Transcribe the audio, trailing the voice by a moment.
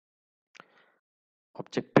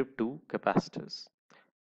Objective 2, capacitors.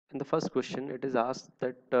 In the first question, it is asked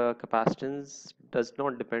that capacitance does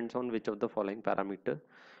not depend on which of the following parameter.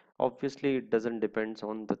 Obviously, it doesn't depend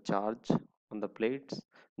on the charge on the plates.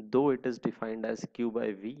 Though it is defined as Q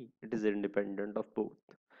by V, it is independent of both.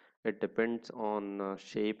 It depends on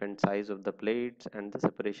shape and size of the plates and the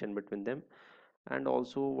separation between them, and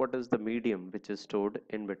also what is the medium which is stored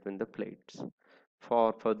in between the plates.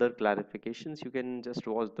 For further clarifications, you can just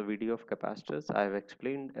watch the video of capacitors. I have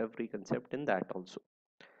explained every concept in that also.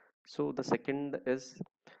 So the second is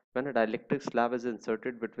when a dielectric slab is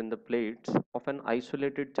inserted between the plates of an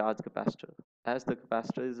isolated charge capacitor. As the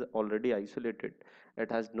capacitor is already isolated,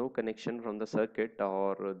 it has no connection from the circuit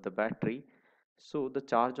or the battery, so the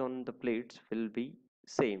charge on the plates will be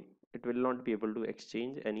same. It will not be able to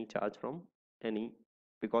exchange any charge from any,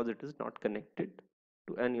 because it is not connected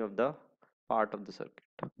to any of the part of the circuit.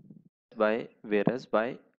 Whereas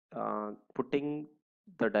by putting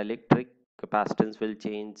the dielectric, capacitance will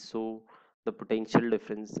change, so the potential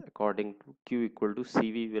difference according to Q equal to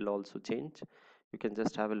CV will also change. You can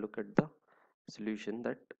just have a look at the solution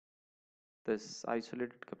that this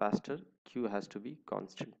isolated capacitor Q has to be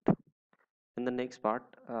constant. In the next part,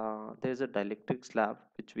 there is a dielectric slab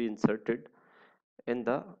which we inserted in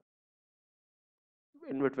the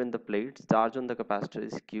in between the plates. Charge on the capacitor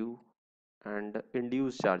is Q and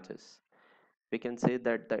induced charges. We can say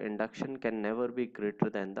that the induction can never be greater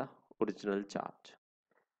than the original charge.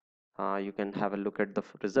 You can have a look at the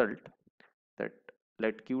result that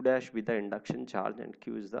let Q dash be the induction charge and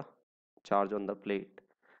Q is the charge on the plate.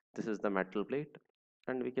 This is the metal plate,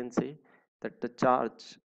 and we can say that the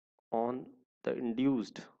charge on the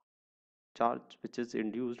induced charge which is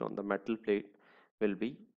induced on the metal plate will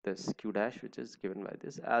be this Q dash, which is given by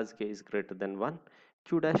this. As K is greater than 1,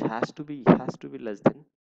 Q dash has to be less than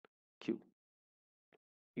Q.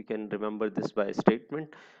 You can remember this by a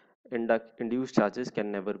statement: induced charges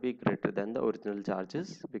can never be greater than the original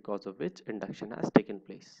charges, because of which induction has taken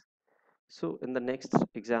place. So in the next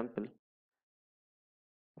example,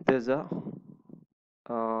 there's a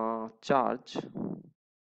charge.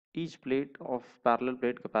 Each plate of parallel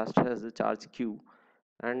plate capacitor has a charge Q,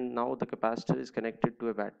 and now the capacitor is connected to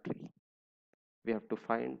a battery. We have to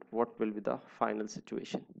find what will be the final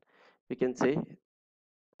situation. We can say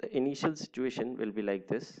the initial situation will be like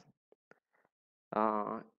this.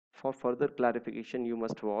 For further clarification, you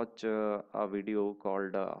must watch a video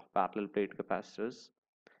called parallel plate capacitors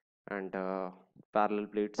and parallel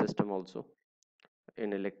plate system also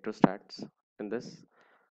in electrostats in this.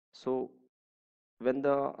 So when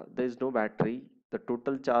there is no battery, the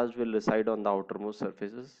total charge will reside on the outermost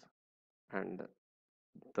surfaces, and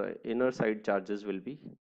the inner side charges will be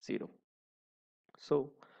 0.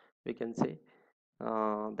 So we can say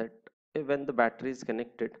that when the battery is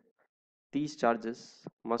connected, these charges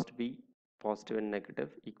must be positive and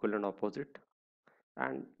negative, equal and opposite,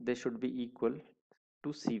 and they should be equal to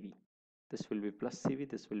CV. This will be plus CV,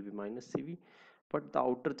 this will be minus CV, but the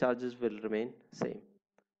outer charges will remain same.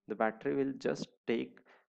 The battery will just take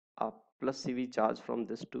a plus CV charge from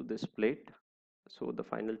this to this plate, so the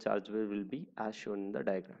final charge will be as shown in the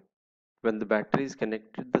diagram. When the battery is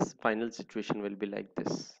connected, this final situation will be like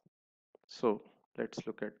this. So let's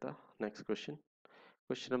look at the next question.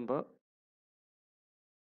 Question number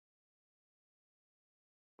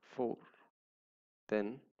 4,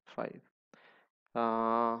 then 5.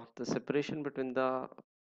 The separation between the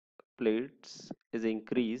plates is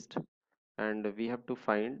increased, and we have to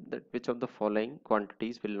find that which of the following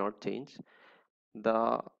quantities will not change.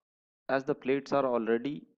 As the plates are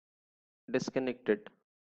already disconnected,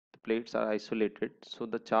 the plates are isolated, so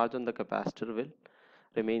the charge on the capacitor will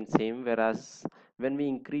remain same, whereas when we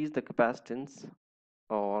increase the capacitance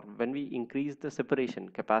or when we increase the separation,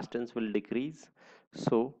 capacitance will decrease,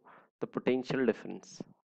 so the potential difference,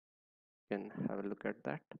 you can have a look at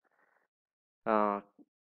that.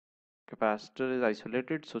 Capacitor is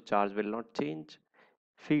isolated, so charge will not change.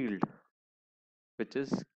 Field, which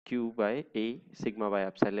is Q by A sigma by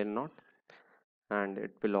epsilon naught, and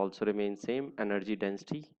it will also remain same. Energy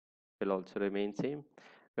density will also remain same,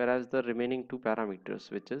 whereas the remaining two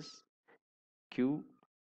parameters, which is Q,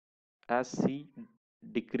 as C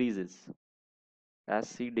decreases,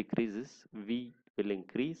 V will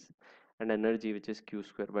increase, and energy, which is Q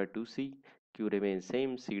square by 2C, Q remains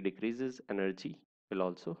same, C decreases, energy will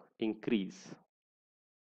also increase.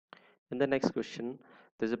 In the next question,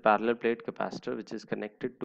 there's a parallel plate capacitor which is connected to